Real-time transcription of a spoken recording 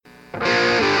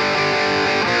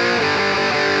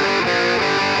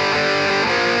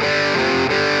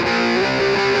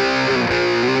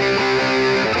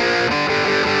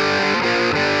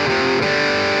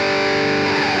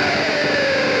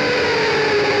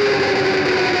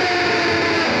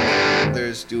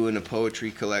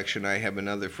poetry collection. I have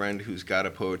another friend who's got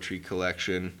a poetry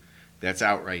collection that's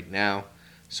out right now.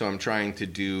 So I'm trying to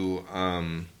do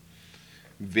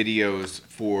videos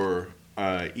for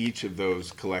each of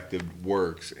those collective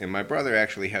works. And my brother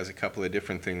actually has a couple of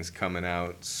different things coming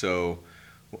out. So,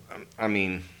 I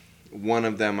mean, one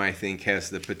of them I think has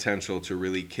the potential to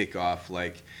really kick off,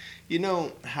 like, you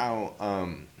know how,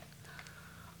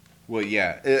 well,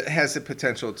 yeah, it has the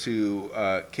potential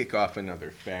to kick off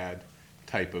another fad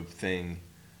type of thing.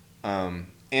 And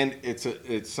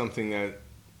it's something that,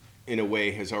 in a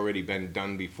way, has already been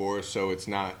done before, so it's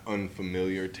not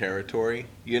unfamiliar territory,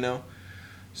 you know?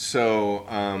 So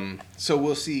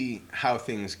we'll see how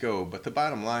things go. But the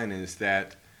bottom line is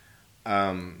that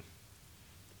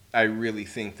I really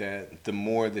think that the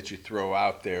more that you throw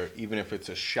out there, even if it's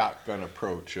a shotgun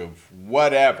approach of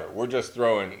whatever, we're just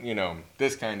throwing, you know,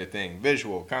 this kind of thing,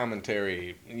 visual,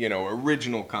 commentary, you know,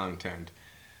 original content,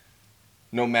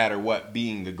 no matter what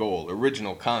being the goal,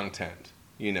 original content,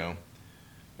 you know.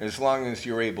 As long as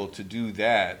you're able to do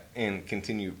that and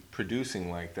continue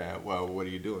producing like that, well, what are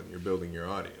you doing? You're building your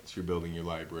audience, you're building your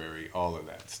library, all of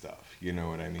that stuff, you know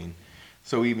what I mean?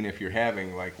 So even if you're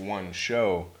having like one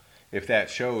show, if that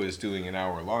show is doing an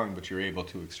hour long, but you're able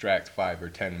to extract 5 or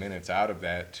 10 minutes out of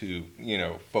that to, you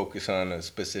know, focus on a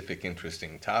specific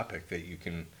interesting topic that you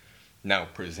can now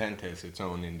present as its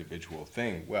own individual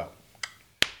thing, well,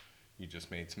 you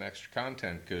just made some extra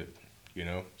content good. You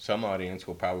know, some audience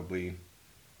will probably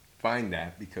find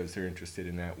that because they're interested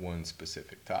in that one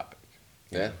specific topic.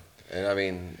 Yeah. And I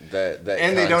mean, that and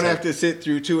content, they don't have to sit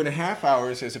through 2.5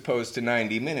 hours as opposed to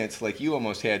 90 minutes like you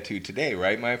almost had to today,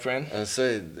 right, my friend? I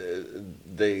say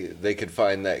they could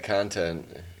find that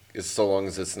content so long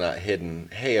as it's not hidden.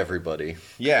 Hey, everybody.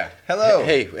 Yeah. Hello.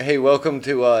 Hey, welcome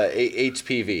to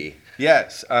HPV.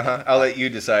 Yes. I'll let you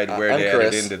decide where to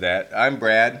add it into that. I'm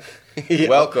Brad. Yeah.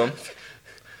 Welcome.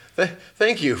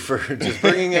 Thank you for just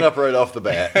bringing it up right off the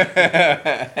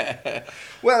bat.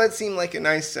 Well, it seemed like a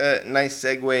nice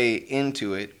segue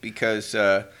into it because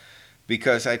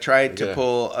I tried to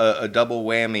pull a double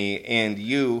whammy, and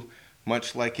you,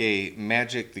 much like a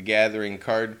Magic the Gathering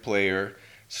card player,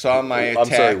 saw my attack.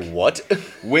 I'm sorry, what?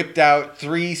 Whipped out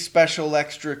 3 special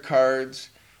extra cards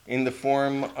in the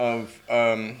form of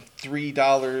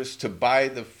 $3 to buy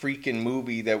the freaking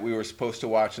movie that we were supposed to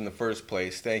watch in the first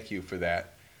place. Thank you for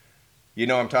that. You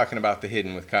know I'm talking about The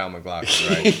Hidden with Kyle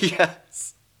MacLachlan, right?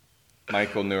 Yes.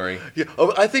 Michael Nouri. Yeah,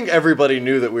 I think everybody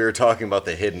knew that we were talking about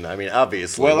The Hidden. I mean,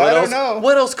 obviously. Well, I don't know.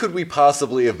 What else could we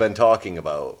possibly have been talking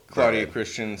about? Claudia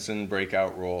Christensen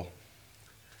breakout role.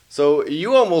 So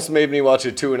you almost made me watch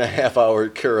a 2.5-hour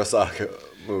Kurosawa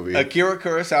movie. Akira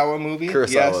Kurosawa movie.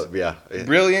 Kurosawa, yes. Yeah.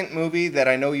 Brilliant movie that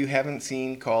I know you haven't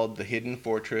seen called The Hidden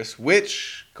Fortress,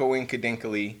 which,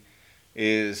 coincidentally,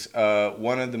 is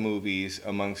one of the movies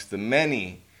amongst the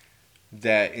many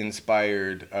that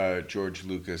inspired George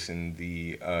Lucas in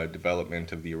the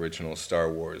development of the original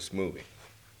Star Wars movie.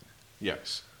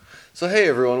 Yes. So hey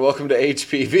everyone, welcome to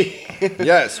HPV.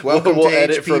 Yes, welcome we'll to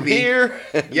edit HPV. from here.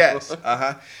 Yes.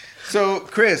 So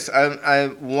Chris, I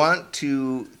want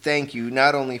to thank you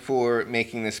not only for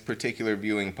making this particular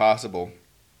viewing possible,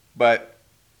 but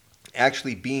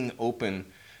actually being open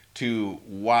to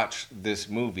watch this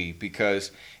movie,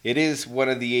 because it is one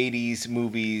of the 80s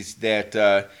movies that,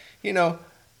 you know,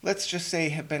 let's just say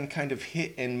have been kind of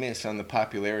hit and miss on the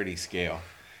popularity scale.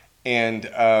 And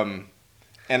I'm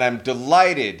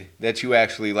delighted that you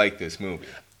actually like this movie.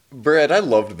 Brad, I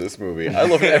loved this movie. I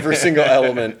loved every single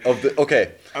element of the...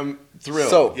 Okay. I'm thrilled.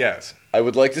 So, yes. I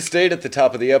would like to state at the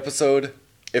top of the episode,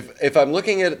 if I'm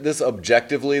looking at this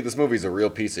objectively, this movie's a real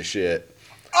piece of shit.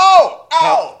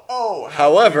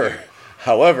 However,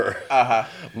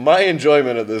 my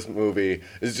enjoyment of this movie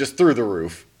is just through the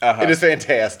roof. It is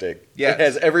fantastic. Yes. It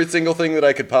has every single thing that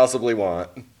I could possibly want.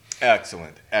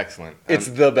 Excellent. It's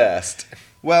the best.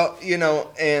 Well, you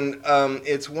know, and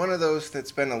it's one of those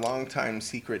that's been a long time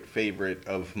secret favorite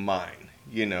of mine.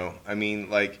 You know, I mean,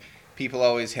 like, people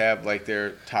always have, like,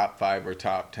 their top 5 or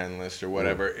top 10 list or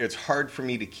whatever. It's hard for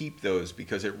me to keep those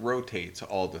because it rotates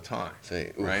all the time.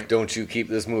 Say, right? Don't you keep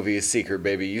this movie a secret,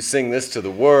 baby. You sing this to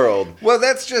the world. Well,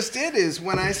 that's just it, is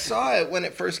when I saw it, when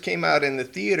it first came out in the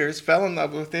theaters, fell in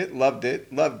love with it, loved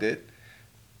it.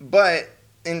 But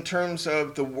in terms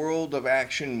of the world of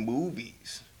action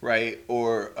movies, right,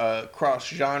 or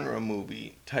cross-genre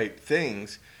movie type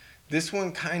things, this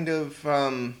one kind of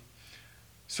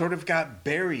sort of got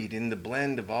buried in the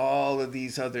blend of all of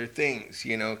these other things,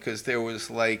 you know, because there was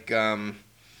like,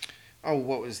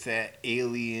 what was that?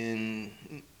 Alien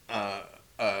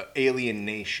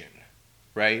Nation,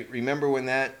 right? Remember when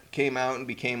that came out and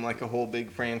became like a whole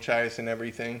big franchise and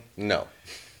everything? No.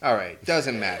 All right,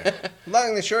 doesn't matter. Long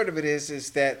and the short of it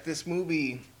is that this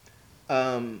movie,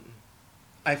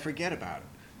 I forget about it.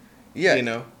 Yeah, you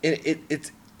know,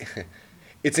 it's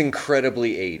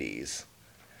incredibly 80s.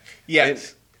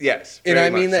 Yes, yes, and I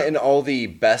mean so. that in all the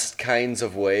best kinds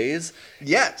of ways.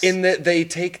 Yes, in that they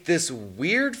take this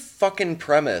weird fucking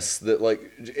premise that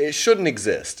like it shouldn't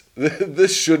exist.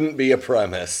 This shouldn't be a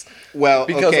premise. Well,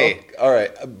 because, okay, all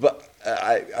right, but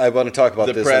I want to talk about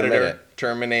the this Predator, in a minute.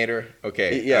 Terminator.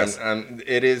 Okay, yes,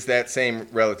 it is that same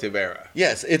relative era.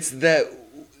 Yes, it's that,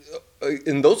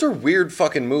 and those are weird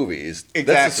fucking movies. Exactly.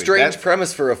 That's a strange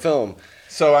premise for a film.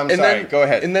 So I'm sorry. Go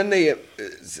ahead. And then they,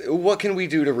 what can we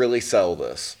do to really sell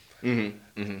this?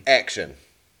 Mm-hmm. Mm-hmm. Action.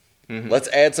 Mm-hmm. Let's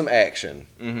add some action.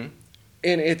 Mm-hmm.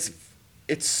 And it's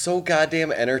so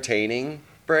goddamn entertaining,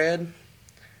 Brad.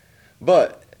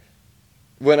 But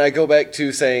when I go back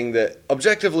to saying that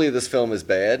objectively this film is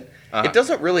bad, it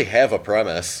doesn't really have a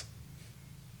premise.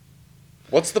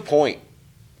 What's the point?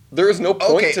 There is no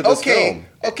point to this film.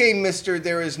 Okay, mister,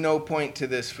 there is no point to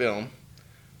this film.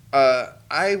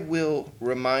 I will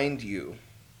remind you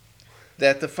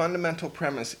that the fundamental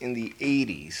premise in the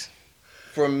 80s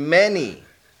for many,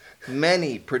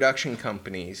 many production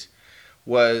companies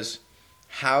was,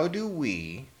 how do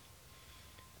we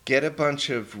get a bunch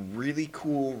of really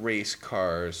cool race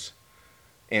cars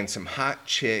and some hot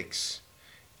chicks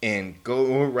and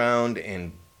go around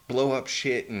and blow up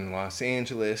shit in Los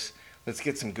Angeles. Let's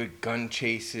get some good gun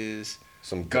chases.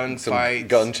 Some gunfights. Some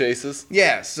gun chases?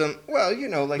 Yeah, well, you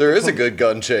know, like... There is a good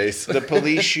gun chase. The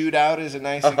police shootout is a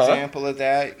nice example of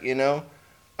that, you know?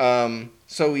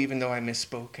 So even though I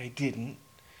misspoke, I didn't.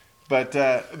 But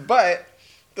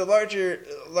the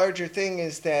larger thing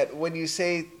is that when you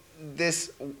say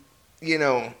this, you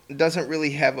know, doesn't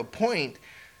really have a point,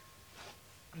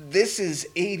 this is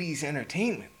 80s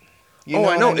entertainment. I know.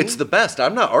 I mean? It's the best.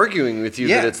 I'm not arguing with you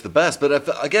that it's the best. But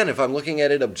if I'm looking at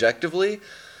it objectively...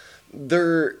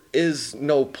 There is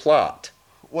no plot.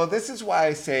 Well, this is why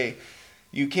I say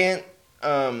you can't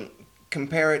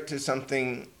compare it to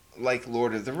something like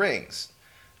Lord of the Rings.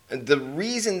 The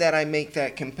reason that I make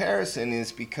that comparison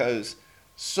is because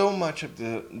so much of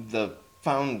the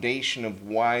foundation of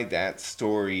why that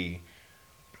story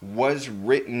was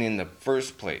written in the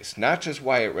first place, not just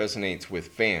why it resonates with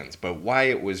fans, but why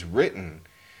it was written,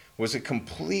 was a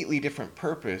completely different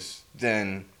purpose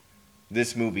than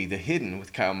this movie, The Hidden,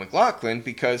 with Kyle MacLachlan,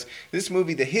 because this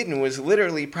movie, The Hidden, was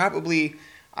literally probably,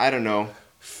 I don't know,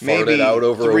 maybe out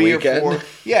over a weekend.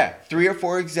 3 or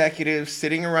 4 executives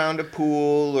sitting around a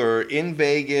pool or in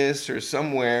Vegas or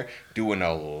somewhere doing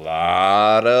a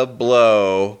lot of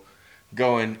blow,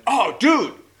 going, oh,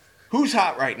 dude, who's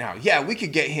hot right now? Yeah, we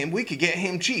could get him. We could get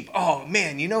him cheap. Oh,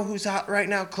 man, you know who's hot right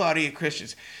now? Claudia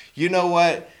Christians. You know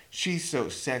what? She's so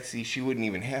sexy, she wouldn't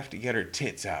even have to get her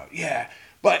tits out. Yeah.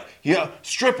 But, you know,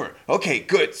 stripper. Okay,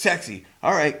 good, sexy.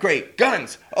 All right, great.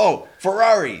 Guns. Oh,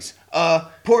 Ferraris.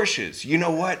 Porsches. You know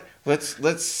what?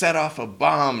 Let's set off a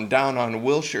bomb down on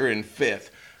Wilshire and 5th.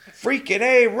 Freaking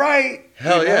A, right?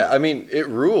 Hell yeah. I mean, it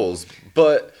rules,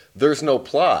 but there's no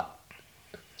plot.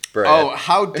 Brad. Oh,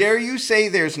 how dare you say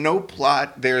there's no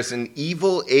plot? There's an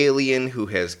evil alien who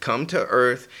has come to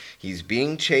Earth. He's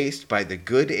being chased by the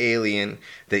good alien.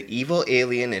 The evil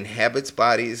alien inhabits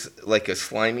bodies like a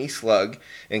slimy slug.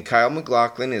 And Kyle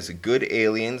MacLachlan is a good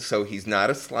alien, so he's not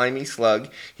a slimy slug.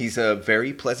 He's a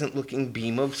very pleasant-looking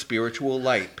beam of spiritual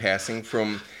light passing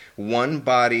from one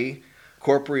body,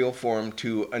 corporeal form,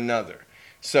 to another.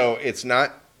 So it's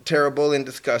not terrible and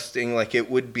disgusting like it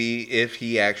would be if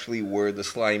he actually were the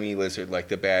slimy lizard, like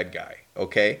the bad guy,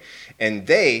 okay? And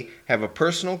they have a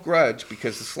personal grudge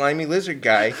because the slimy lizard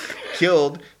guy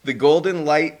killed the golden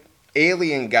light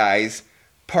alien guy's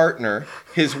partner,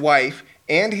 his wife,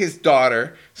 and his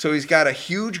daughter, so he's got a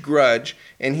huge grudge,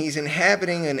 and he's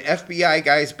inhabiting an FBI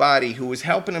guy's body who was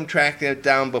helping him track that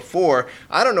down before.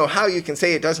 I don't know how you can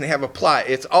say it doesn't have a plot.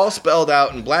 It's all spelled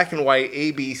out in black and white,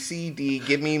 A, B, C, D,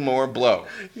 give me more blow.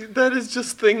 That is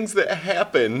just things that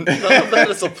happen. None of that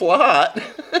is a plot.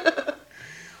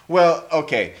 Well,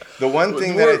 okay. The one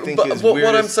thing that I think is weird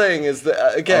what I'm saying is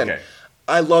that, again... Okay.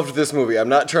 I loved this movie. I'm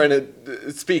not trying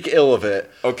to speak ill of it.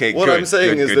 Okay, what I'm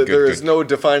saying is that there is no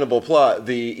definable plot.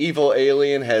 The evil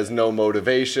alien has no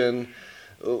motivation.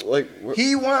 Like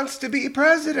he wants to be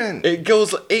president. It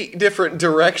goes 8 different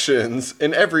directions,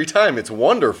 and every time it's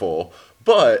wonderful.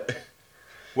 But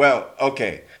well,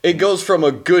 okay, it goes from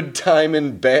a good time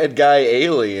and bad guy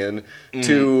alien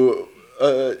to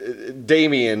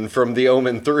Damien from The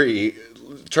Omen 3.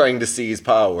 trying to seize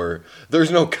power. There's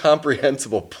no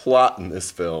comprehensible plot in this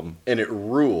film, and it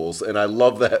rules, and I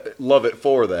love it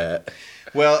for that.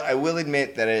 Well, I will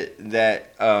admit that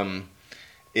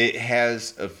it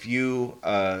has a few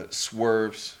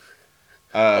swerves.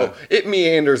 It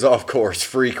meanders off course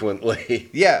frequently.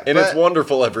 Yeah, and it's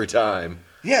wonderful every time.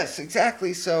 Yes,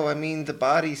 exactly. So, I mean, the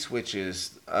body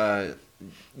switches.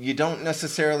 You don't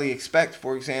necessarily expect,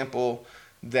 for example,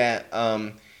 that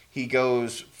he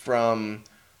goes from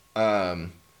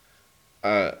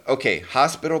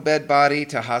hospital bed body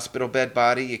to hospital bed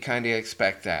body. You kind of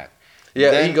expect that.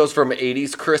 Yeah, then he goes from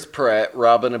 80s Chris Pratt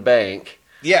robbing a bank.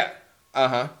 Yeah.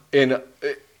 Uh-huh.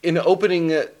 In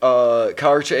opening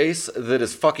car chase that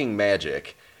is fucking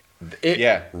magic.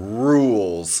 It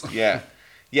rules. Yeah.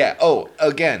 Yeah. Oh,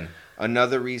 again,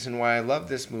 another reason why I love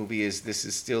this movie is this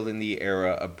is still in the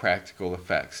era of practical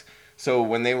effects. So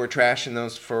when they were trashing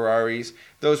those Ferraris,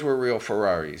 those were real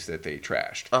Ferraris that they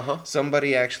trashed. Uh-huh.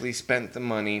 Somebody actually spent the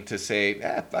money to say,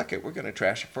 fuck it, we're going to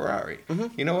trash a Ferrari.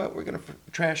 Mm-hmm. You know what? We're going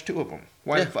to trash two of them.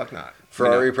 Why the fuck not?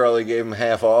 Ferrari probably gave them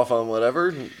half off on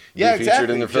whatever. Yeah, featured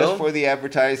exactly. in their Just film. for the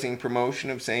advertising promotion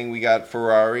of saying we got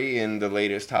Ferrari in the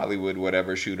latest Hollywood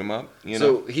whatever shoot 'em up. You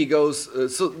know? So he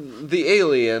goes. So the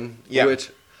alien,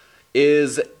 which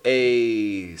is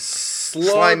a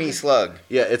slimy slug.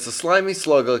 Yeah, it's a slimy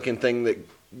slug-looking thing that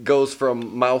goes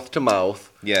from mouth to mouth.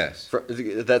 Yes.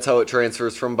 That's how it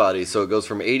transfers from body. So it goes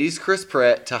from 80s Chris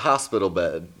Pratt to hospital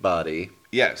bed body.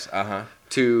 Yes. Uh-huh.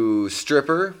 To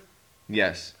stripper.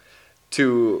 Yes.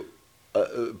 To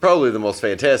probably the most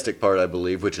fantastic part, I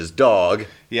believe, which is dog.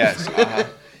 Yes. Uh-huh.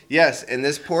 Yes, and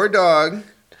this poor dog,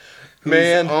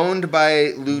 who's owned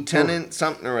by Lieutenant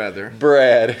something or other.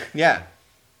 Brad. Yeah.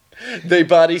 They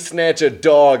body snatch a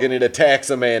dog and it attacks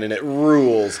a man and it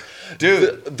rules.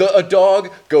 Dude. A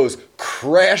dog goes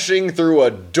crashing through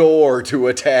a door to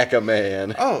attack a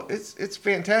man. Oh, it's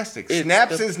fantastic.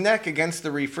 Snaps his neck against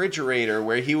the refrigerator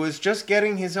where he was just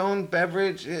getting his own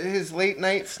beverage, his late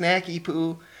night snacky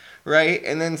poo, right?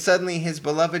 And then suddenly his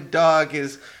beloved dog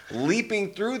is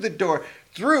leaping through the door,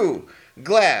 through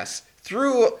glass,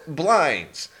 through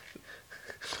blinds,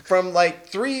 from like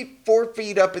 3-4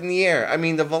 feet up in the air. I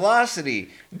mean, the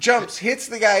velocity jumps, hits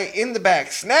the guy in the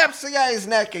back, snaps the guy's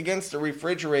neck against the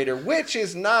refrigerator, which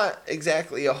is not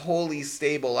exactly a wholly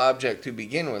stable object to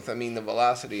begin with. I mean, the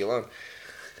velocity alone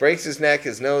breaks his neck,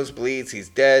 his nose bleeds, he's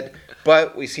dead.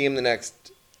 But we see him the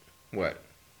next,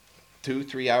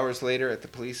 2-3 hours later at the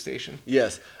police station?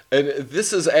 Yes. And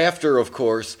this is after, of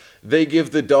course, they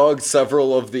give the dog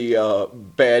several of the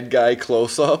bad guy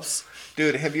close-ups.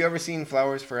 Dude, have you ever seen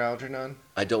Flowers for Algernon?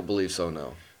 I don't believe so,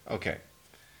 no. Okay.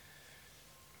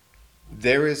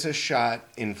 There is a shot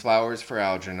in Flowers for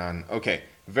Algernon. Okay,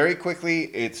 very quickly,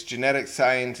 it's genetic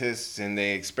scientists and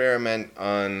they experiment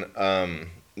on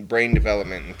brain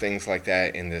development and things like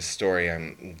that in this story.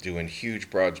 I'm doing huge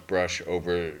broad brush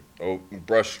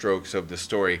strokes of the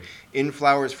story. In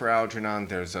Flowers for Algernon,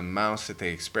 there's a mouse that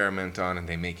they experiment on and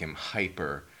they make him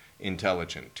hyper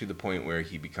intelligent to the point where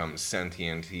he becomes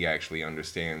sentient. He actually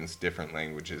understands different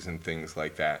languages and things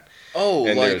like that. Oh,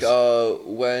 and like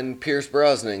when Pierce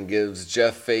Brosnan gives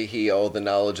Jeff Fahey all the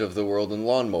knowledge of the world in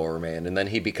Lawnmower Man, and then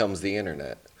he becomes the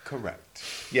internet. Correct.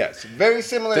 Yes, very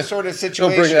similar sort of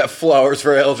situation. Don't bring that Flowers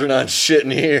for Algernon shit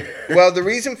in here. Well, the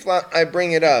reason I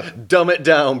bring it up... Dumb it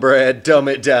down, Brad. Dumb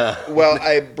it down. Well,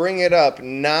 I bring it up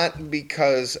not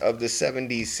because of the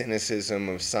 70s cynicism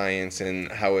of science and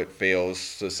how it fails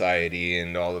society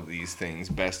and all of these things.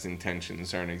 Best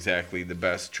intentions aren't exactly the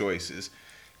best choices.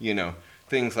 You know,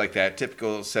 things like that.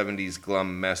 Typical 70s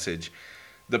glum message.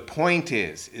 The point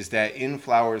is that in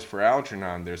Flowers for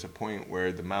Algernon, there's a point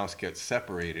where the mouse gets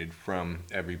separated from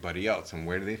everybody else. And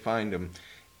where do they find him?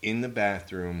 In the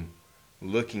bathroom,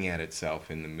 looking at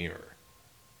itself in the mirror,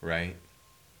 right?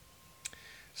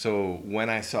 So when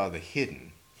I saw The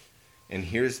Hidden, and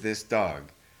here's this dog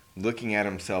looking at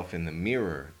himself in the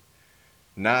mirror,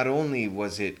 not only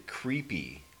was it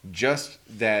creepy, just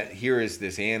that here is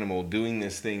this animal doing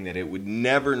this thing that it would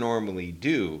never normally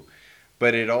do,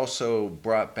 but it also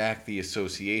brought back the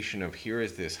association of here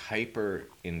is this hyper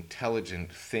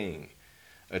intelligent thing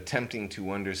attempting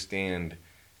to understand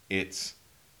its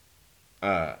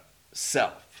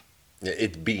self.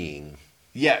 Its being.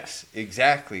 Yes,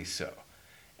 exactly so.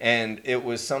 And it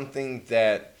was something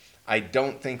that I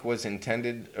don't think was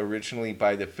intended originally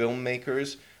by the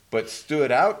filmmakers, but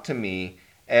stood out to me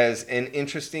as an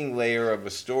interesting layer of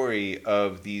a story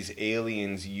of these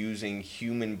aliens using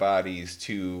human bodies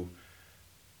to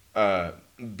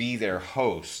be their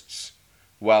hosts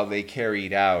while they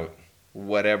carried out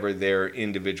whatever their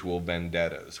individual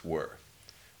vendettas were.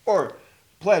 Or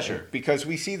pleasure because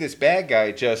we see this bad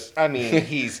guy just, I mean,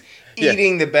 he's Yeah.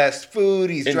 eating the best food,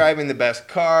 he's driving the best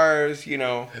cars,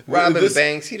 robbing This-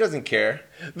 banks, he doesn't care.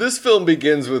 This film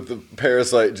begins with the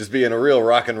Parasite just being a real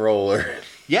rock and roller.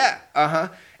 Yeah,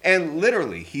 and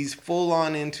literally, he's full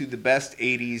on into the best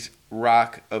 80s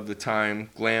rock of the time,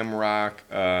 glam rock,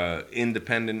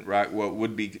 independent rock, what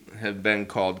would have been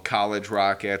called college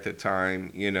rock at the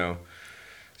time,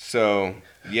 So,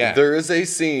 yeah. There is a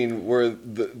scene where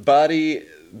the body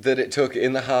that it took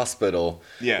in the hospital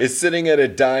is sitting at a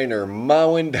diner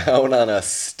mowing down on a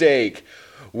steak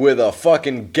with a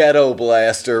fucking ghetto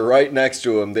blaster right next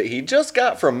to him that he just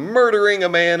got from murdering a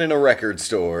man in a record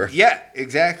store. Yeah,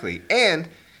 exactly. And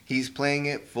he's playing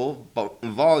it full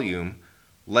volume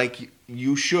like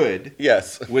you should.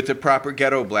 Yes. With a proper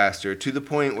ghetto blaster to the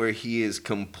point where he is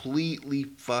completely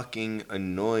fucking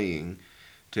annoying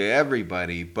to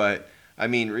everybody. But, I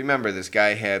mean, remember, this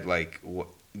guy had,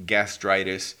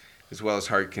 gastritis as well as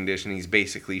heart condition. He's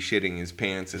basically shitting his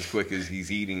pants as quick as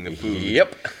he's eating the food.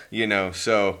 Yep.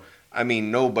 So, I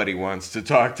mean, nobody wants to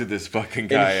talk to this fucking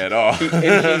guy at all.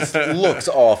 And he looks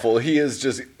awful. He is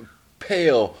just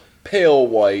pale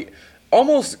white,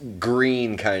 almost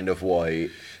green kind of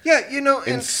white. Yeah,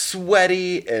 and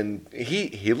sweaty, and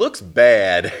he looks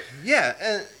bad. Yeah,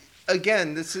 and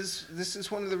again, this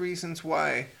is one of the reasons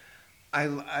why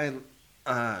I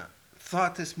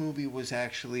thought this movie was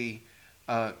actually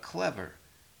clever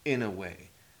in a way,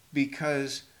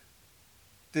 because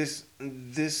this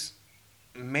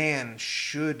man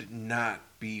should not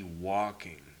be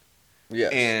walking.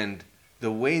 Yes. And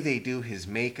the way they do his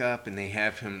makeup, and they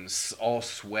have him all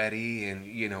sweaty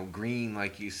and, green,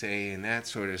 like you say, and that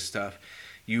sort of stuff,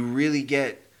 you really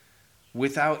get,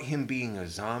 without him being a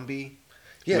zombie,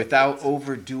 without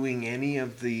overdoing any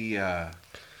of the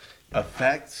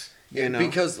effects,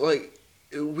 Because,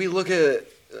 we look at,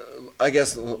 I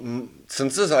guess,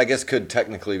 since this, I guess, could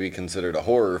technically be considered a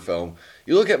horror film,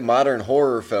 you look at modern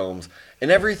horror films, and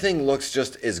everything looks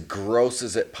just as gross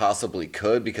as it possibly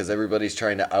could because everybody's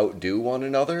trying to outdo one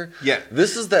another. Yeah.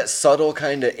 This is that subtle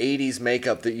kind of 80s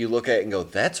makeup that you look at and go,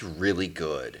 that's really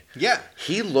good. Yeah.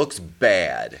 He looks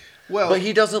bad. Well, but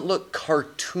he doesn't look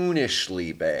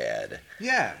cartoonishly bad.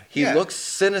 Yeah. He looks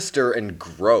sinister and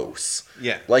gross.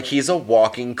 Yeah. Like he's a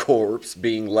walking corpse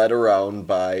being led around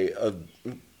by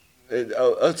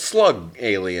a slug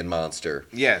alien monster.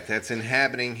 Yeah, that's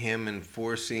inhabiting him and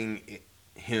forcing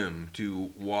him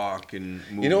to walk and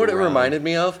move. You know what around. it reminded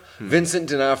me of? Vincent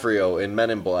D'Onofrio in Men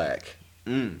in Black.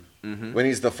 Mm-hmm. When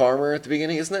he's the farmer at the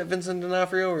beginning, isn't that Vincent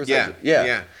D'Onofrio? Or is Yeah, that, yeah.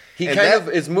 yeah. He And kind that- of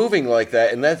is moving like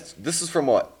that, and this is from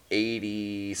what,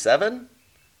 87?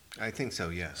 I think so.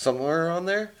 Yeah. Somewhere around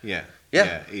there. Yeah. Yeah.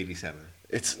 Yeah. 87.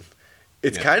 It's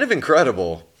Yeah. kind of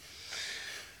incredible.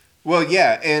 Well,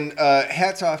 yeah, and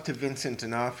hats off to Vincent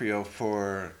D'Onofrio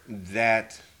for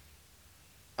that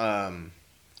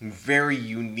very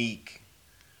unique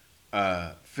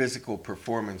physical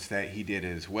performance that he did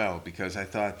as well, because I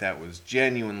thought that was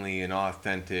genuinely an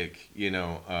authentic,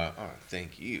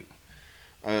 thank you,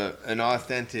 an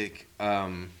authentic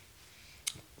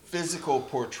physical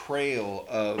portrayal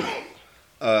of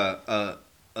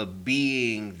a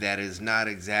being that is not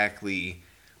exactly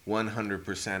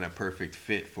 100% a perfect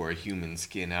fit for a human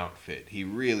skin outfit. He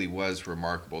really was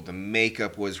remarkable. The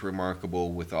makeup was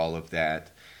remarkable with all of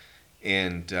that,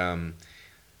 and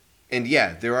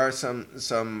yeah, there are some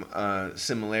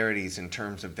similarities in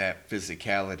terms of that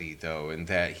physicality, though, and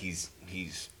that he's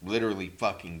literally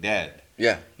fucking dead.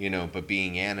 Yeah. But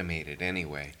being animated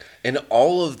anyway. And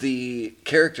all of the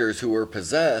characters who were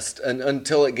possessed, and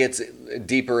until it gets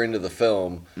deeper into the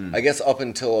film, I guess up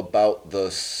until about the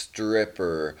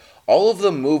stripper, all of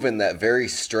them move in that very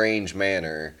strange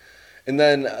manner. And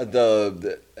then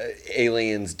the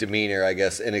alien's demeanor, I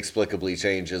guess, inexplicably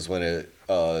changes when it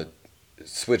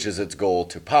switches its goal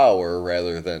to power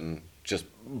rather than just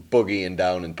boogieing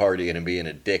down and partying and being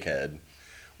a dickhead.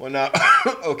 Well, now,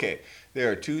 okay,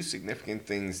 there are two significant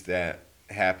things that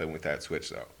happen with that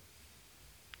switch, though.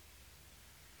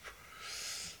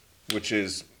 Which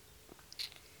is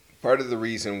part of the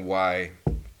reason why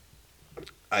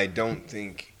I don't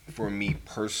think, for me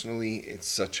personally, it's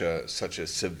such a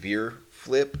severe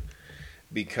flip,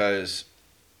 because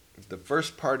the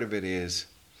first part of it is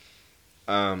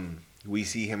we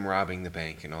see him robbing the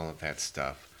bank and all of that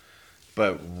stuff.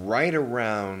 But right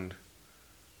around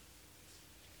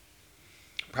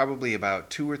probably about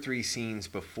 2 or 3 scenes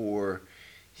before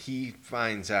he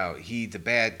finds out, the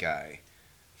bad guy,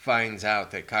 finds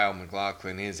out that Kyle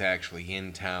MacLachlan is actually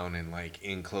in town and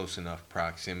in close enough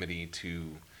proximity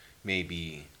to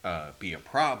maybe be a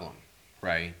problem,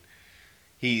 right?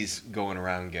 he's going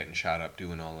around getting shot up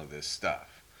doing all of this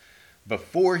stuff.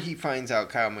 Before he finds out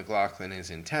Kyle MacLachlan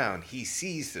is in town, he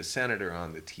sees the senator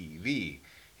on the TV,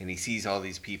 and he sees all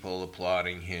these people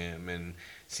applauding him and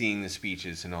seeing the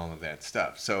speeches and all of that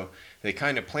stuff. So they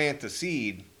kind of plant the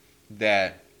seed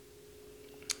that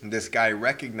this guy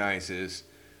recognizes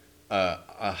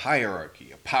a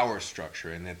hierarchy, a power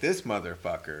structure, and that this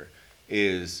motherfucker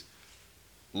is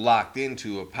locked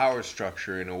into a power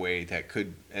structure in a way that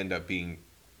could end up being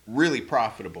really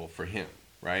profitable for him,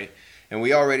 right? And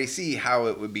we already see how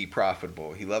it would be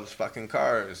profitable. He loves fucking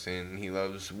cars, and he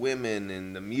loves women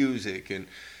and the music, and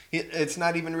it's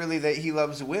not even really that he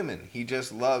loves women. He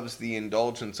just loves the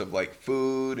indulgence of like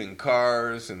food and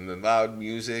cars and the loud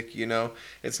music, you know?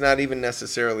 It's not even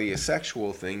necessarily a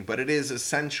sexual thing, but it is a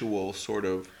sensual sort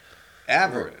of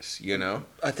avarice, you know?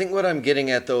 I think what I'm getting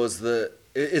at, though, is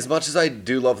as much as I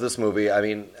do love this movie, I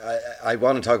mean, I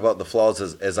want to talk about the flaws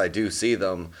as I do see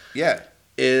them. Yeah.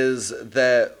 Is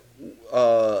that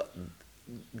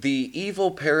the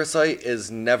evil parasite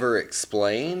is never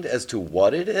explained as to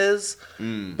what it is,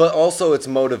 but also its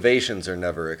motivations are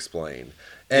never explained.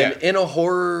 And in a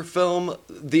horror film,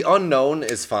 the unknown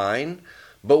is fine,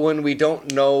 but when we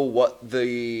don't know what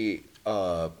the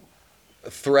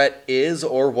threat is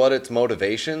or what its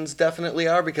motivations definitely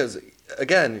are, because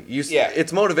again,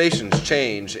 its motivations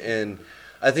change, and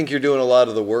I think you're doing a lot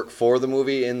of the work for the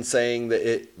movie in saying that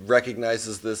it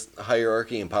recognizes this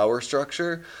hierarchy and power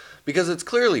structure, because it's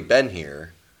clearly been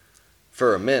here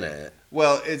for a minute.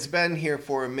 Well, it's been here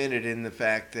for a minute in the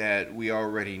fact that we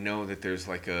already know that there's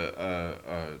like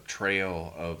a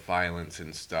trail of violence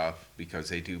and stuff, because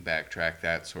they do backtrack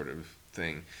that sort of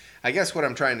thing. I guess what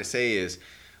I'm trying to say is,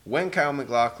 when Kyle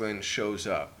MacLachlan shows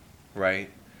up, right,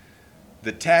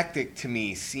 the tactic to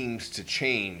me seems to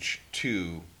change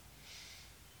to,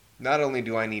 not only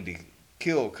do I need to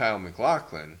kill Kyle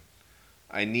MacLachlan,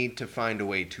 I need to find a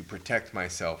way to protect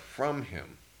myself from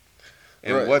him.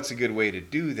 And what's a good way to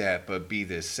do that but be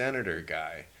this senator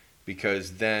guy?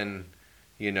 Because then,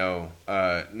 you know,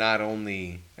 not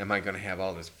only am I going to have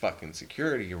all this fucking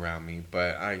security around me,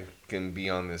 but I can be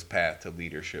on this path to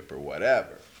leadership or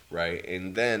whatever, right?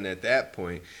 And then at that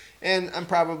point, and I'm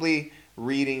probably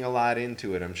reading a lot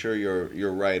into it. I'm sure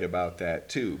you're right about that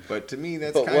too. But to me,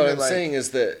 that's kind of like... But what I'm saying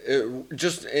is that,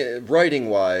 just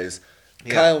writing-wise...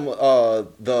 Yeah.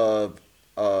 Kyle,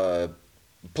 the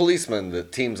policeman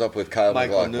that teams up with Kyle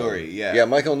MacLachlan. Michael Nouri, yeah. Yeah,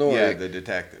 Michael Nouri. Yeah, the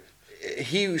detective.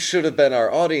 He should have been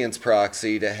our audience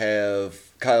proxy to have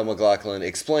Kyle MacLachlan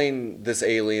explain this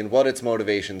alien, what its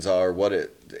motivations are, what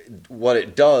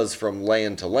it does from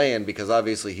land to land, because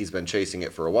obviously he's been chasing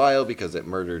it for a while because it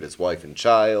murdered his wife and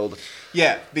child.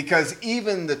 Yeah, because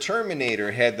even the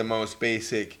Terminator had the most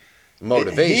basic...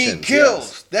 motivations. He kills.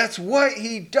 Yes. That's what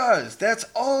he does. That's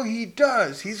all he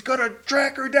does. He's gonna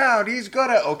track her down. He's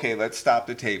gonna... Okay, let's stop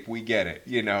the tape. We get it.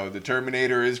 You know, the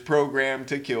Terminator is programmed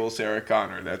to kill Sarah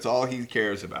Connor. That's all he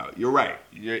cares about. You're right.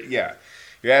 You're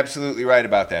absolutely right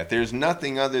about that. There's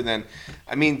nothing other than...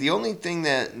 I mean, the only thing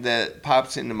that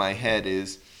pops into my head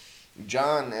is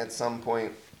John at some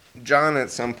point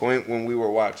when we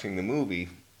were watching the movie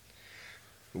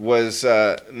was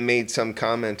made some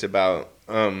comment about...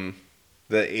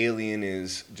 the alien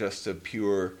is just a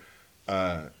pure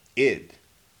id,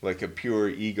 like a pure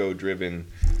ego-driven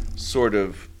sort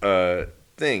of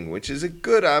thing, which is a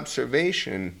good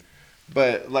observation.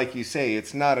 But like you say,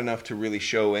 it's not enough to really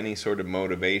show any sort of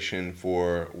motivation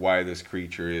for why this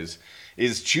creature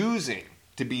is choosing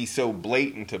to be so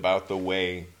blatant about the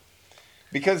way.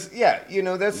 Because, yeah, you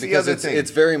know, that's the other thing.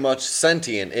 It's very much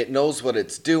sentient. It knows what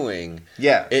it's doing.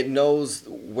 Yeah. It knows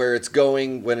where it's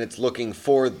going when it's looking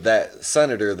for that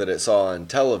senator that it saw on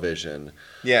television.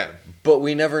 Yeah. But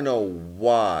we never know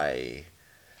why.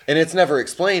 And it's never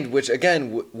explained, which,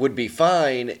 again, would be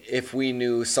fine if we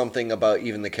knew something about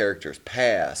even the character's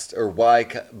past. Or why,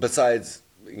 besides...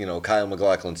 you know, Kyle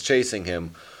MacLachlan's chasing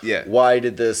him. Yeah. Why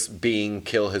did this being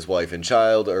kill his wife and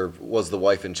child? Or was the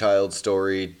wife and child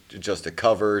story just a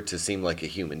cover to seem like a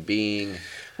human being?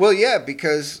 Well, yeah,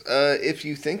 because if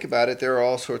you think about it, there are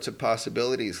all sorts of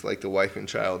possibilities. Like the wife and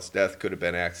child's death could have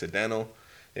been accidental.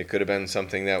 It could have been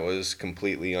something that was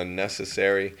completely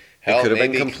unnecessary. Hell, it could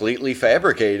have been completely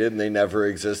fabricated and they never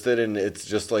existed, and it's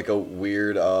just like a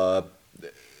weird...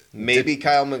 Maybe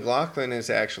Kyle MacLachlan is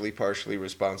actually partially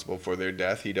responsible for their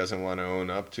death. He doesn't want to own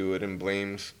up to it and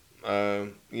blames,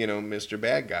 Mr.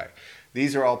 Bad Guy.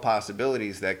 These are all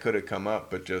possibilities that could have come up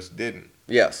but just didn't.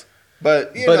 Yes.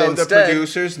 But, instead, the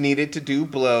producers needed to do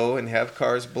blow and have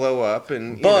cars blow up.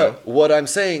 What I'm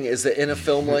saying is that in a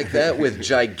film like that with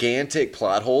gigantic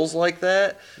plot holes like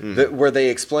that, where they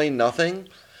explain nothing...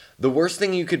 the worst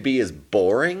thing you could be is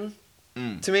boring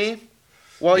to me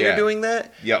while you're doing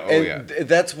that. Yeah,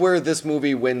 That's where this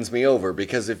movie wins me over,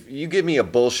 because if you give me a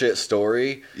bullshit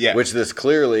story, which this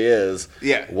clearly is,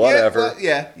 whatever,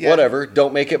 whatever,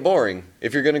 don't make it boring.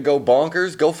 If you're going to go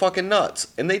bonkers, go fucking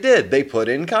nuts. And they did. They put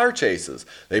in car chases.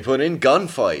 They put in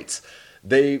gunfights.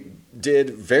 They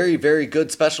did very, very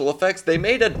good special effects. They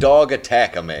made a dog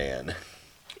attack a man.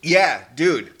 Yeah,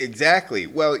 dude, exactly.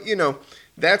 Well, you know,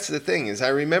 that's the thing, is I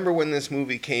remember when this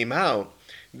movie came out,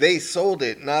 they sold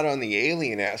it not on the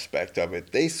alien aspect of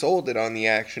it. They sold it on the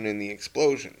action and the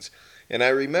explosions. And I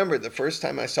remember the first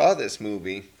time I saw this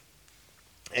movie,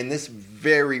 and this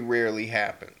very rarely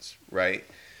happens, right?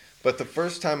 But the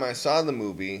first time I saw the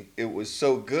movie, it was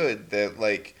so good that,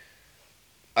 like,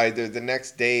 either the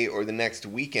next day or the next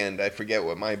weekend, I forget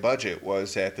what my budget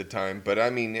was at the time, but I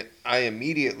mean, I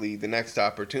immediately, the next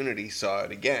opportunity, saw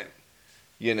it again,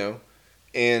 you know?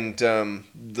 And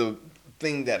the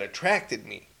thing that attracted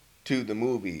me to the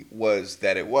movie was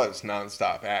that it was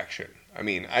nonstop action. I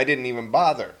mean, I didn't even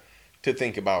bother to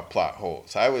think about plot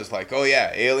holes. I was like, oh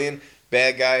yeah, alien,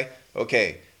 bad guy,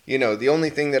 okay. You know, the only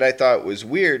thing that I thought was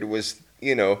weird was,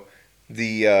 you know,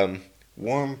 the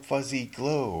warm, fuzzy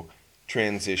glow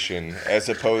transition as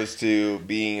opposed to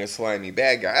being a slimy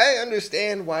bad guy. I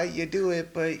understand why you do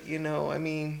it, but, you know, I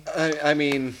mean,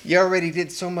 you already did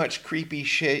so much creepy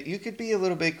shit. You could be a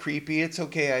little bit creepy. It's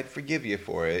okay. I'd forgive you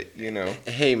for it, you know.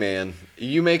 Hey, man,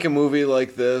 you make a movie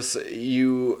like this,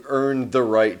 you earned the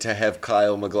right to have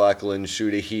Kyle MacLachlan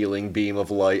shoot a healing beam of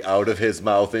light out of his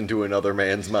mouth into another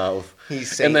man's mouth.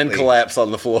 He's and then collapse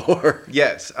on the floor.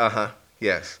 Yes,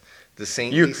 yes. The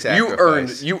saintly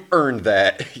sacrifice. You earned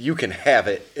that. You can have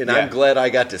it, and I'm glad I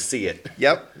got to see it.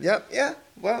 Yep, yeah.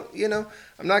 Well, you know,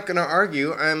 I'm not going to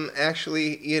argue. I'm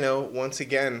actually, you know, once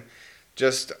again,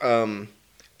 just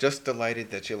delighted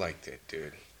that you liked it,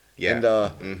 dude.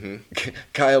 Yeah. And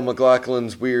Kyle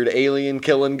MacLachlan's weird alien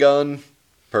killing gun,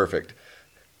 perfect.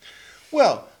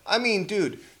 Well, I mean,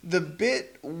 dude, the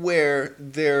bit where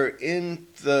they're in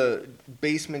the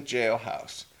basement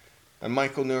jailhouse. And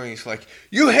Michael Nuri's like,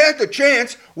 you had the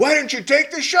chance. Why didn't you take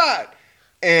the shot?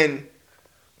 And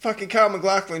fucking Kyle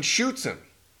MacLachlan shoots him,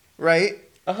 right?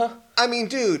 Uh-huh. I mean,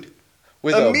 dude,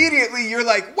 immediately you're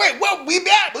like, wait, what? We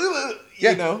back?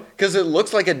 You know? Because it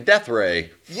looks like a death ray.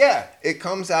 Yeah, it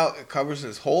comes out, it covers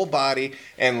his whole body.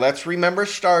 And let's remember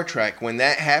Star Trek. When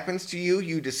that happens to you,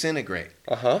 you disintegrate.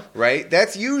 Uh-huh. Right?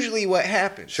 That's usually what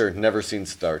happens. Sure, never seen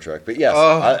Star Trek. But yes,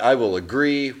 I will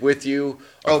agree with you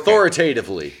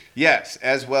authoritatively. Okay. Yes,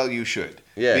 as well you should.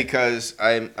 Yeah. Because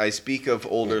I speak of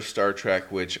older Star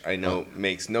Trek, which I know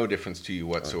makes no difference to you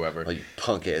whatsoever. Oh, you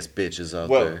punk-ass bitches out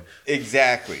there. Well,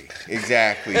 exactly.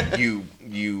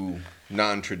 You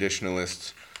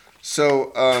non-traditionalists.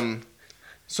 So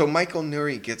Michael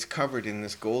Nuri gets covered in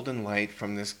this golden light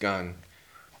from this gun,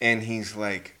 and he's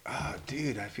like, oh,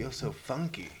 dude, I feel so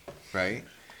funky, right?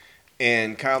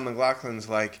 And Kyle MacLachlan's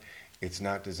like, it's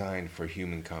not designed for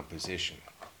human composition.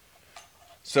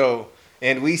 So,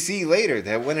 and we see later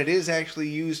that when it is actually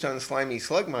used on Slimy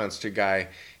Slug Monster guy,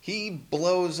 he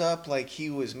blows up like he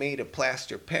was made of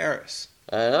plaster Paris.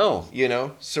 I know. You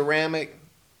know, ceramic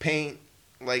paint,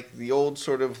 like the old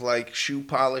sort of like shoe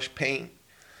polish paint.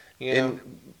 You know?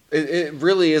 And it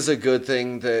really is a good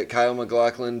thing that Kyle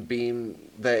MacLachlan beamed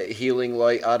that healing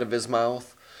light out of his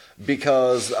mouth,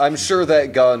 because I'm sure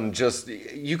that gun just,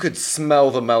 you could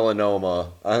smell the melanoma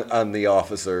on the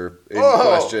officer in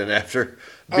question after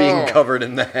being covered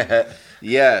in that.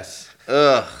 Yes.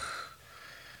 Ugh.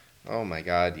 Oh my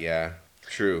God, yeah.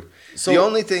 True. So, the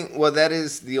only thing, well, that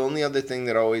is the only other thing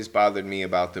that always bothered me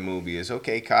about the movie is,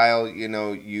 okay, Kyle, you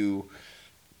know, you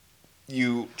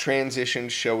transitioned,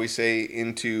 shall we say,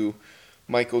 into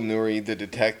Michael Nuri, the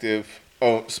detective.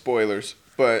 Oh, spoilers.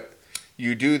 But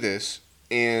you do this,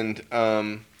 and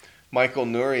Michael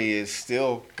Nuri is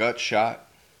still gut shot.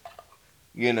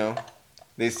 You know,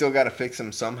 they still got to fix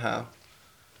him somehow.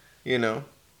 You know,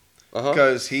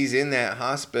 because he's in that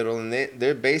hospital, and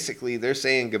they're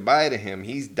saying goodbye to him.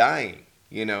 He's dying.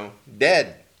 You know,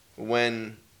 dead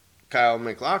when Kyle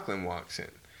MacLachlan walks in.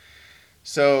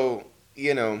 So,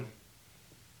 you know,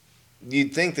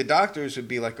 you'd think the doctors would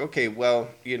be like, okay, well,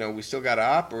 you know, we still got to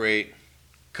operate.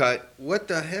 Cut. What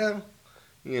the hell?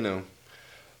 You know.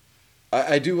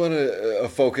 I do want to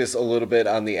focus a little bit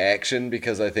on the action,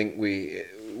 because I think we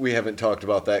haven't talked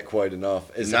about that quite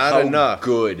enough. Not enough.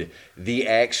 Good the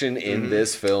action in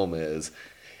this film is.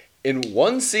 In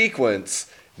one sequence,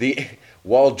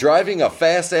 while driving a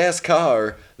fast-ass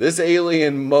car, this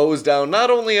alien mows down not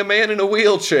only a man in a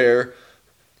wheelchair,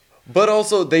 but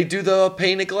also they do the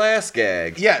pane of glass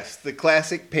gag. Yes, the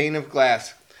classic pane of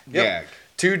glass gag.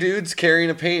 Two dudes carrying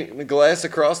a paint glass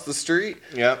across the street.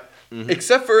 Yep. Mm-hmm.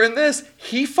 Except for in this,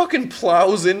 he fucking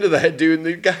plows into that dude and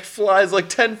the guy flies like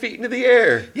 10 feet into the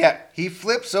air. Yeah, he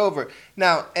flips over.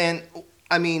 Now, and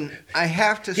I mean, I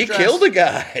have to stress... He killed a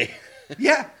guy.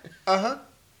 Yeah,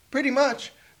 pretty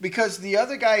much. Because the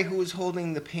other guy who was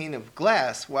holding the pane of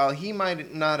glass, while he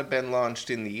might not have been launched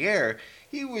in the air,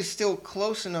 he was still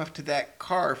close enough to that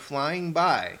car flying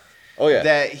by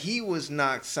that he was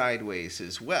knocked sideways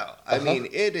as well. I mean,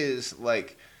 it is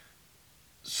like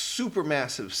super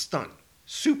massive stunt,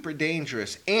 super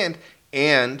dangerous, and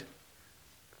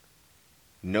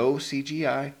no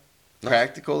CGI.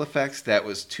 Practical effects. That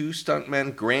was two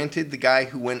stuntmen. Granted, the guy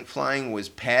who went flying was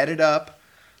padded up,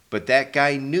 but that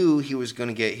guy knew he was going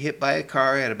to get hit by a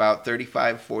car at about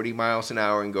 35, 40 miles an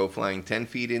hour and go flying 10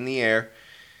 feet in the air.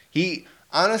 He,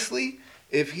 honestly,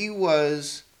 if he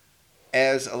was,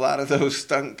 as a lot of those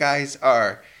stunt guys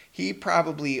are, he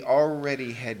probably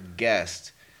already had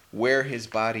guessed where his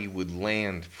body would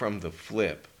land from the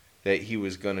flip that he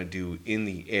was going to do in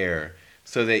the air,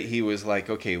 so that he was like,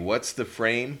 okay, what's the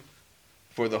frame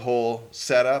for the whole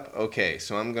setup? Okay,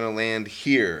 so I'm going to land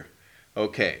here.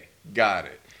 Okay, got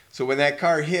it. So when that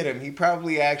car hit him, he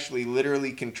probably actually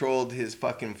literally controlled his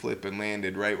fucking flip and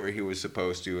landed right where he was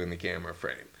supposed to in the camera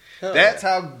frame. That's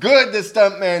how good the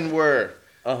stuntmen were.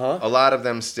 A lot of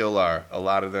them still are.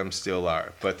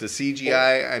 But the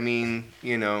CGI, I mean,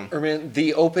 you know. I mean,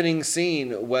 the opening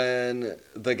scene when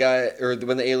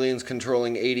when the alien's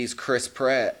controlling 80s Chris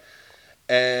Pratt,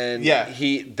 and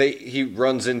he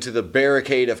runs into the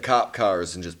barricade of cop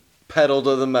cars and just pedal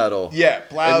to the metal. Yeah,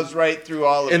 plows right through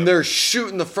all of them. And they're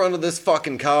shooting the front of this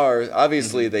fucking car.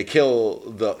 Obviously, they kill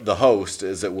the host,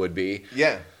 as it would be.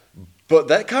 Yeah. But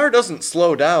that car doesn't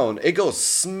slow down. It goes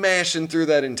smashing through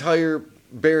that entire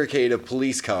barricade of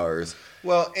police cars.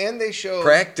 Well, and they show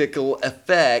practical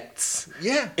effects.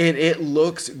 Yeah. And it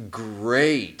looks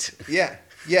great. Yeah,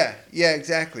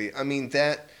 exactly. I mean,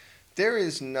 there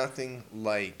is nothing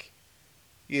like,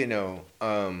 you know,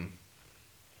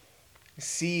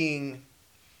 seeing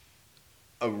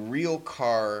a real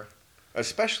car,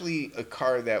 especially a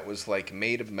car that was like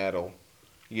made of metal,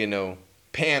 you know,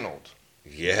 paneled.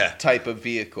 Yeah. Type of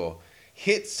vehicle.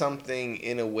 Hit something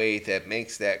in a way that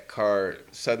makes that car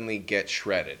suddenly get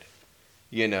shredded.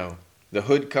 You know, the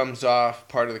hood comes off,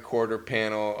 part of the quarter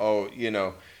panel,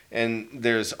 and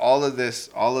there's all of this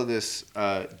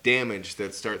damage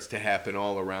that starts to happen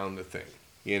all around the thing,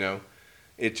 you know.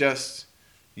 It just,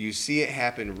 you see it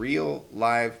happen, real,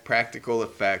 live, practical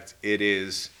effect.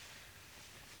 It's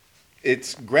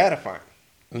gratifying,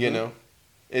 you know.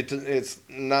 It's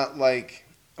not like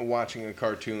watching a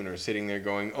cartoon or sitting there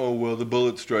going, oh, well, the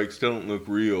bullet strikes don't look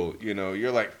real. You know,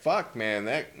 you're like, fuck, man,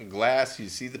 that glass, you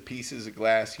see the pieces of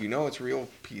glass, you know it's real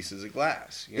pieces of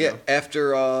glass. You know?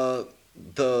 After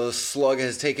the slug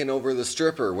has taken over the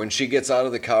stripper, when she gets out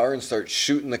of the car and starts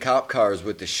shooting the cop cars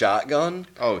with the shotgun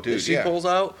that she pulls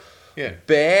out,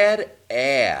 bad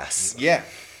ass. Yeah.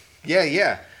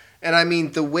 And I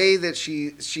mean, the way that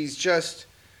she's just,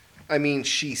 I mean,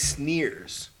 she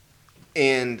sneers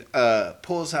and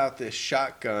pulls out this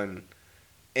shotgun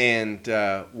and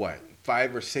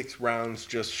 5 or 6 rounds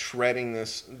just shredding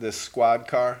this squad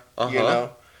car, you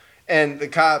know? And the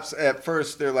cops, at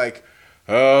first, they're like,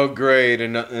 oh, great,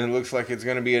 and it looks like it's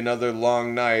going to be another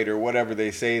long night or whatever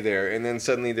they say there. And then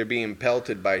suddenly they're being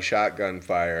pelted by shotgun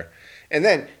fire. And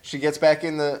then she gets back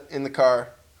in the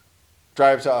car,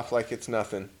 drives off like it's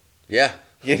nothing. Yeah.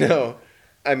 You know?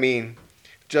 I mean,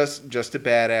 just a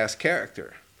badass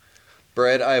character.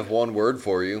 Brad, I have one word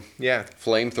for you. Yeah.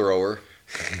 Flamethrower.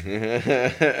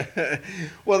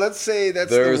 Well, let's say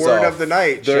that's the word of the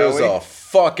night, shall we? There's a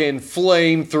fucking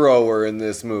flamethrower in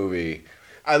this movie.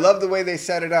 I love the way they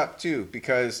set it up, too,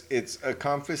 because it's a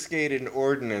confiscated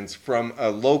ordinance from a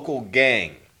local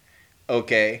gang,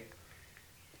 okay?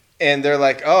 And they're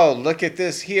like, oh, look at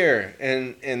this here.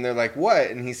 And they're like,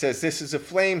 what? And he says, this is a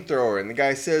flamethrower. And the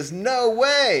guy says, no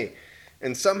way.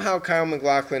 And somehow Kyle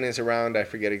MacLachlan is around. I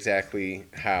forget exactly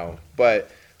how. But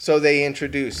so they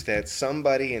introduced that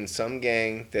somebody in some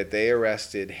gang that they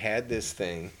arrested had this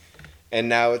thing. And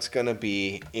now it's going to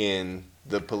be in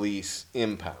the police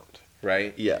impound,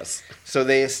 right? Yes. So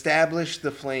they established the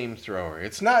flamethrower.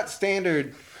 It's not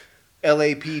standard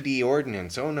LAPD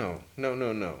ordinance. Oh, no.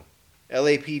 No.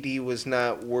 LAPD was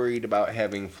not worried about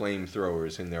having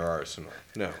flamethrowers in their arsenal.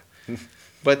 No.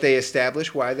 But they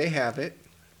established why they have it.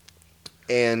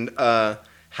 And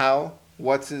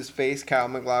what's-his-face, Kyle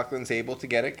MacLachlan's able to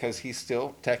get it because he's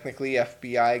still technically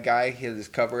FBI guy. His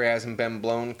cover hasn't been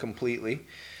blown completely.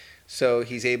 So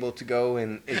he's able to go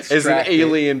and extract as an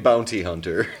alien bounty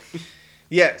hunter.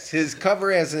 Yes, his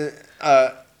cover as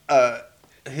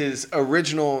his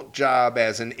original job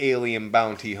as an alien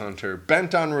bounty hunter,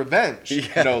 bent on revenge,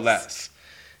 Yes. no less.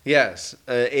 Yes,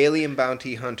 alien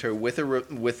bounty hunter with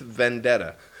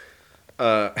vendetta.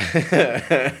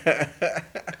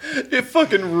 It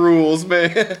fucking rules,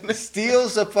 man.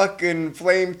 Steals a fucking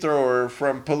flamethrower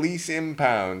from police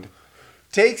impound,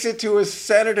 takes it to a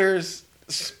senator's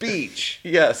speech.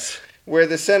 Yes. Where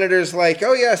the senator's like,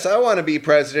 oh yes, I want to be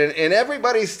president, and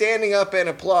everybody's standing up and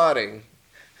applauding.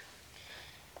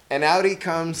 And out he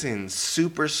comes in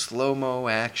super slow-mo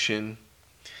action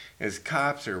as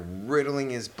cops are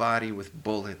riddling his body with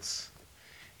bullets.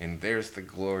 And there's the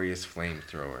glorious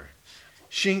flamethrower.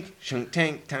 Shink, shunk,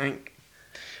 tank, tank.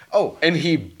 Oh, And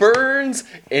he burns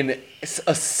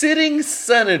a sitting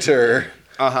senator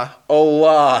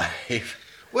alive.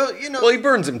 well, you know. Well, he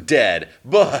burns him dead,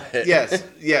 but...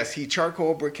 yes, he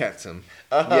charcoal briquettes him.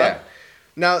 Yeah.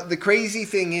 Now, the crazy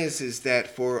thing is that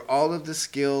for all of the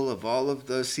skill of all of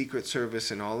the Secret Service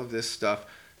and all of this stuff,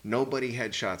 nobody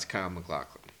headshots Kyle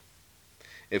MacLachlan.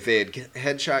 If they had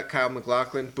headshot Kyle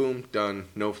MacLachlan, boom, done,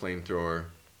 no flamethrower,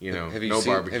 no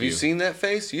barbecue. Have you seen that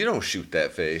face? You don't shoot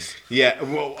that face. Yeah,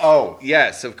 well, oh,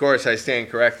 yes, of course, I stand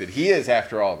corrected. He is,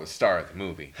 after all, the star of the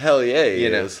movie. Hell yeah, he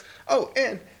You know. is. Oh,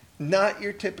 and not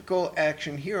your typical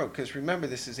action hero, because remember,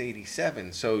 this is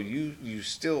 87, so you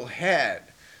still had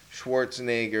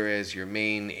Schwarzenegger as your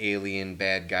main alien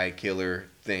bad guy killer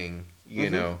thing,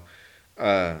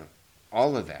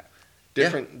 all of that.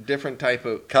 Different type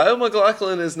of... Kyle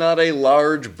MacLachlan is not a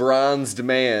large bronzed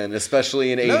man,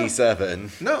 especially in No.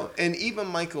 87. No, and even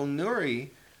Michael Nouri,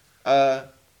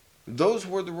 those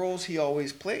were the roles he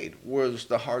always played. Was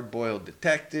the hard-boiled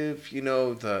detective,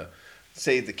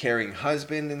 the caring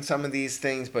husband in some of these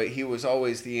things, but he was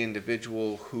always the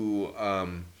individual who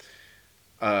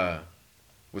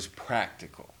was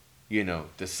practical,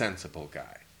 the sensible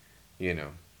guy,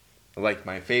 Like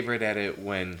my favorite edit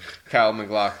when Kyle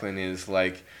MacLachlan is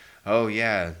like, oh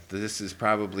yeah, this is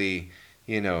probably,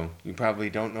 you probably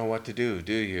don't know what to do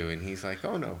you? And he's like,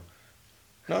 oh no,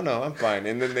 I'm fine.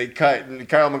 And then they cut, and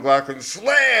Kyle MacLachlan,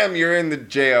 slam, you're in the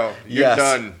jail. You're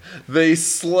done. They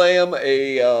slam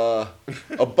a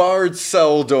barred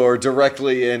cell door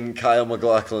directly in Kyle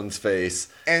MacLachlan's face.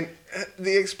 And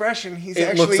the expression, he's It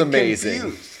actually looks amazing.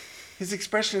 confused. His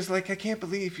expression is like, I can't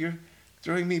believe you're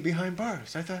throwing me behind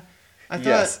bars. I thought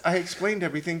Yes. I explained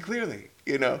everything clearly,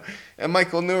 And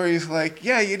Michael Nouri's like,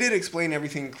 yeah, you did explain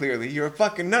everything clearly. You're a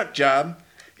fucking nut job.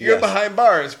 You're Yes. behind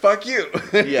bars. Fuck you.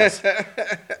 Yes.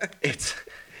 It's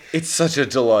such a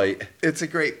delight. It's a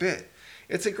great bit.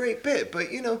 But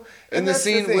And the that's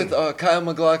scene thing. with Kyle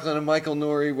MacLachlan and Michael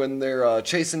Nouri when they're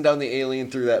chasing down the alien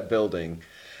through that building.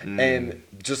 And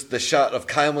just the shot of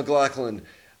Kyle MacLachlan,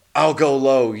 I'll go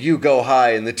low, you go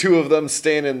high, and the two of them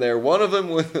standing there. One of them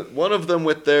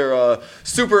with their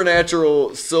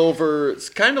supernatural silver,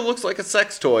 it kind of looks like a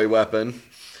sex toy weapon.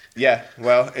 Yeah,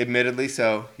 well, admittedly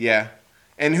so. Yeah.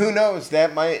 And who knows,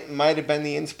 that might have been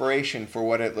the inspiration for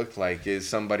what it looked like, is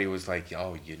somebody was like,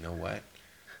 oh, you know what?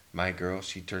 My girl,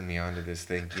 she turned me on to this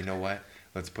thing. You know what?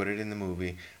 Let's put it in the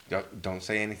movie. Don't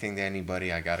say anything to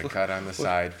anybody. I got a cut on the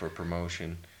side for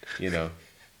promotion. You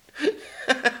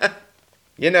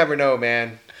never know,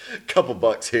 man. Couple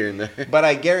bucks here and there. But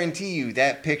I guarantee you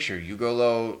that picture, you go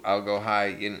low, I'll go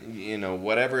high,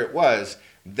 whatever it was,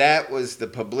 that was the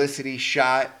publicity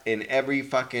shot in every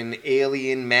fucking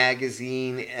Alien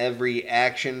magazine, every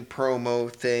action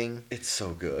promo thing. It's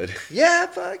so good. Yeah,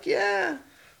 fuck yeah.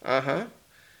 Uh-huh.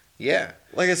 Yeah.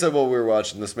 Like I said while we were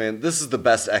watching this, man, this is the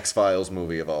best X-Files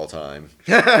movie of all time.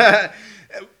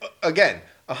 Again,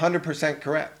 100%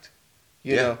 correct.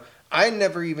 You Yeah. know, I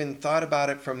never even thought about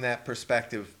it from that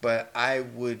perspective, but I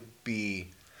would be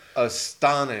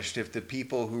astonished if the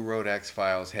people who wrote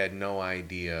X-Files had no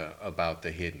idea about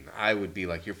the hidden. I would be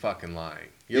like, you're fucking lying.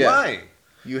 You're Yeah. lying.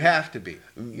 You have to be.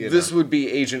 This would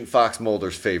be Agent Fox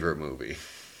Mulder's favorite movie.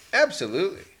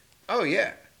 Absolutely. Oh,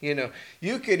 yeah.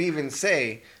 You could even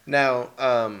say, now,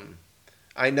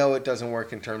 I know it doesn't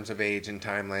work in terms of age and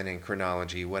timeline and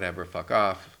chronology, whatever, fuck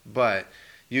off, but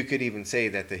you could even say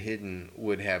that The Hidden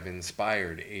would have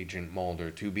inspired Agent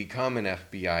Mulder to become an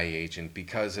FBI agent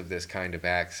because of this kind of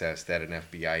access that an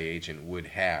FBI agent would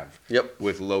have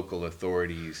with local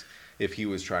authorities if he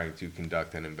was trying to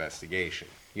conduct an investigation.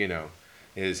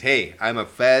 Hey, I'm a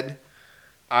Fed,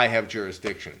 I have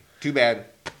jurisdiction. Too bad.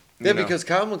 Yeah, because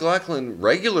Kyle MacLachlan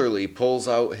regularly pulls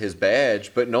out his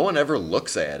badge, but no one ever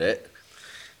looks at it.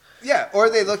 Yeah, or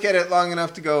they look at it long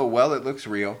enough to go, well, it looks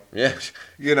real. Yeah.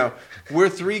 We're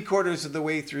 3/4 of the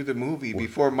way through the movie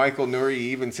before Michael Nouri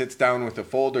even sits down with a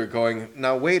folder going,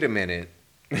 now wait a minute.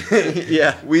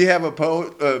 Yeah. We have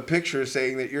a picture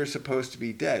saying that you're supposed to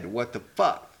be dead. What the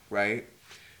fuck, right?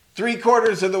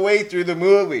 3/4 of the way through the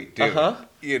movie, dude.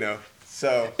 You know,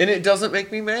 so. And it doesn't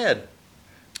make me mad.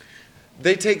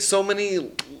 They take so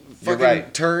many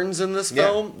fucking turns in this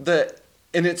film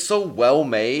and it's so well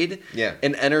made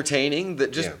and entertaining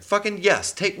that just fucking,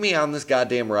 yes, take me on this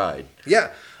goddamn ride.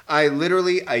 Yeah. I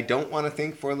don't want to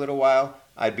think for a little while.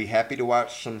 I'd be happy to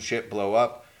watch some shit blow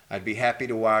up. I'd be happy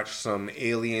to watch some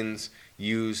aliens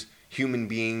use human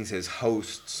beings as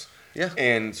hosts. Yeah.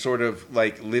 And sort of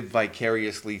like live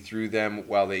vicariously through them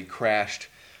while they crashed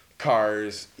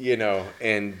cars, you know,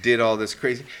 and did all this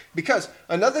crazy. Because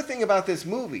another thing about this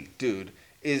movie, dude,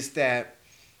 is that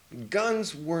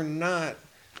guns were not,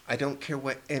 I don't care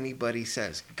what anybody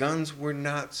says, guns were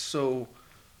not so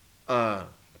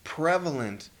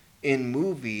prevalent in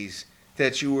movies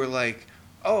that you were like,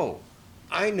 oh,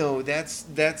 I know that's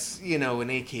you know, an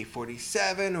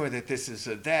AK-47, or that this is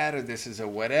a that, or this is a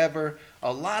whatever.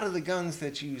 A lot of the guns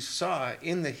that you saw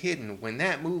in The Hidden when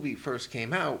that movie first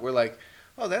came out were like,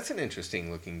 oh, that's an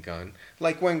interesting looking gun.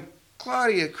 Like when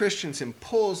Claudia Christensen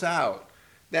pulls out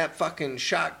that fucking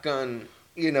shotgun,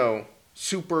 you know,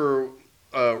 super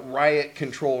riot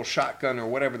control shotgun or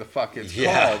whatever the fuck it's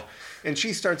called, and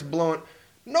she starts blowing.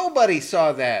 Nobody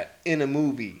saw that in a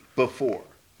movie before.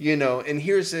 You know, and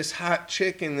here's this hot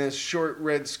chick in this short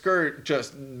red skirt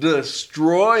just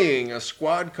destroying a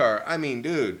squad car. I mean,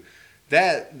 dude,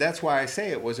 that's why I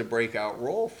say it was a breakout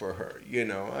role for her. You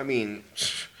know, I mean,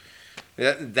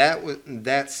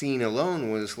 that scene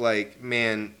alone was like,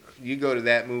 man, you go to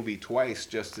that movie twice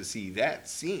just to see that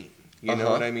scene. You know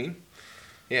what I mean?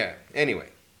 Yeah. Anyway,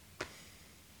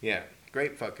 yeah,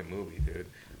 great fucking movie, dude.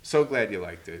 So glad you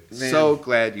liked it. Man. So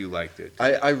glad you liked it.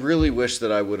 I really wish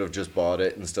that I would have just bought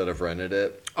it instead of rented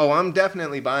it. Oh, I'm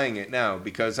definitely buying it now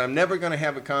because I'm never going to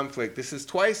have a conflict. This is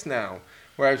twice now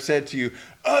where I've said to you,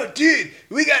 oh, dude,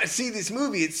 we got to see this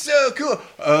movie. It's so cool.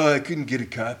 Oh, I couldn't get a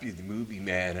copy of the movie,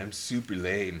 man. I'm super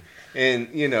lame. And,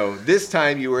 you know, this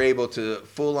time you were able to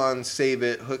full on save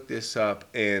it, hook this up.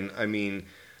 And, I mean,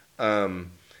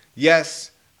 yes,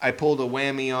 I pulled a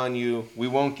whammy on you. We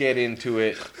won't get into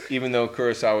it, even though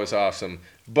Kurosawa was awesome.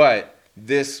 But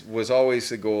this was always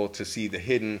the goal, to see The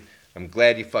Hidden. I'm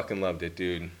glad you fucking loved it,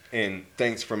 dude. And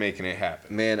thanks for making it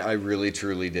happen. Man, I really,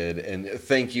 truly did. And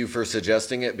thank you for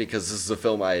suggesting it, because this is a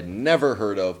film I had never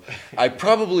heard of. I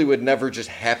probably would never just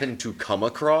happen to come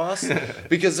across.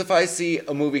 Because if I see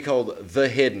a movie called The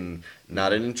Hidden,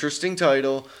 not an interesting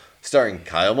title, starring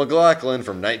Kyle MacLachlan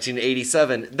from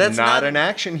 1987. That's not an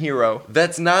action hero.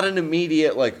 That's not an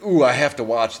immediate, like, ooh, I have to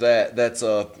watch that. That's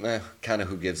kind of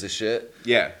who gives a shit.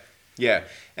 Yeah, yeah.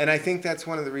 And I think that's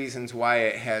one of the reasons why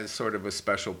it has sort of a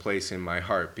special place in my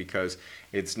heart, because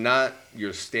it's not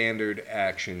your standard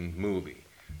action movie,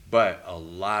 but a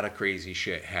lot of crazy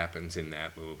shit happens in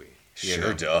that movie.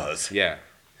 Sure does. Yeah,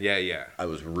 yeah, yeah. I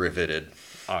was riveted.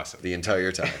 Awesome. The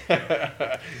entire time.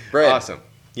 Brad. Awesome.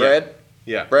 Brad. Yeah.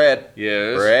 Yeah. Brad.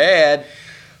 Yes. Brad.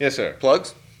 Yes, sir.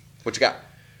 Plugs? What you got?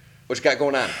 What you got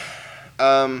going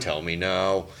on? Tell me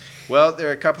now. Well, there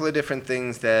are a couple of different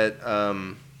things that,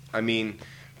 I mean,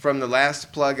 from the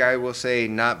last plug, I will say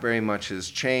not very much has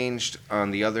changed.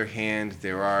 On the other hand,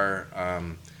 there are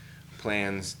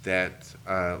plans that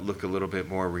look a little bit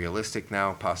more realistic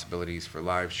now, possibilities for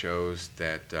live shows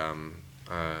that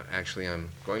actually I'm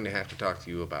going to have to talk to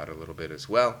you about a little bit as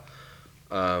well.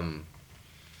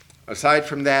 Aside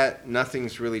from that,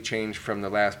 nothing's really changed from the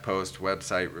last post.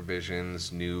 Website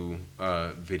revisions, new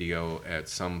video at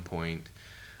some point.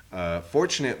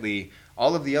 Fortunately,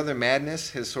 all of the other madness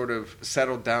has sort of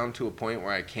settled down to a point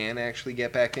where I can actually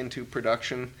get back into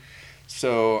production.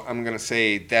 So I'm going to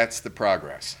say that's the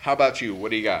progress. How about you?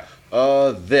 What do you got?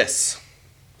 This.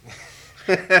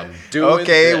 I'm doing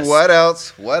okay, this. What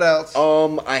else? What else?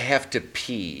 I have to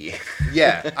pee.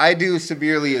 Yeah, I do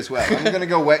severely as well. I'm going to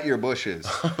go wet your bushes.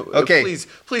 Okay.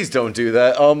 Please don't do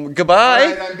that. Goodbye. All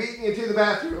right, I'm beating you to the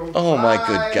bathroom. Oh, Bye. my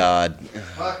good God.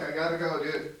 Fuck, I got to go,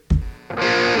 dude.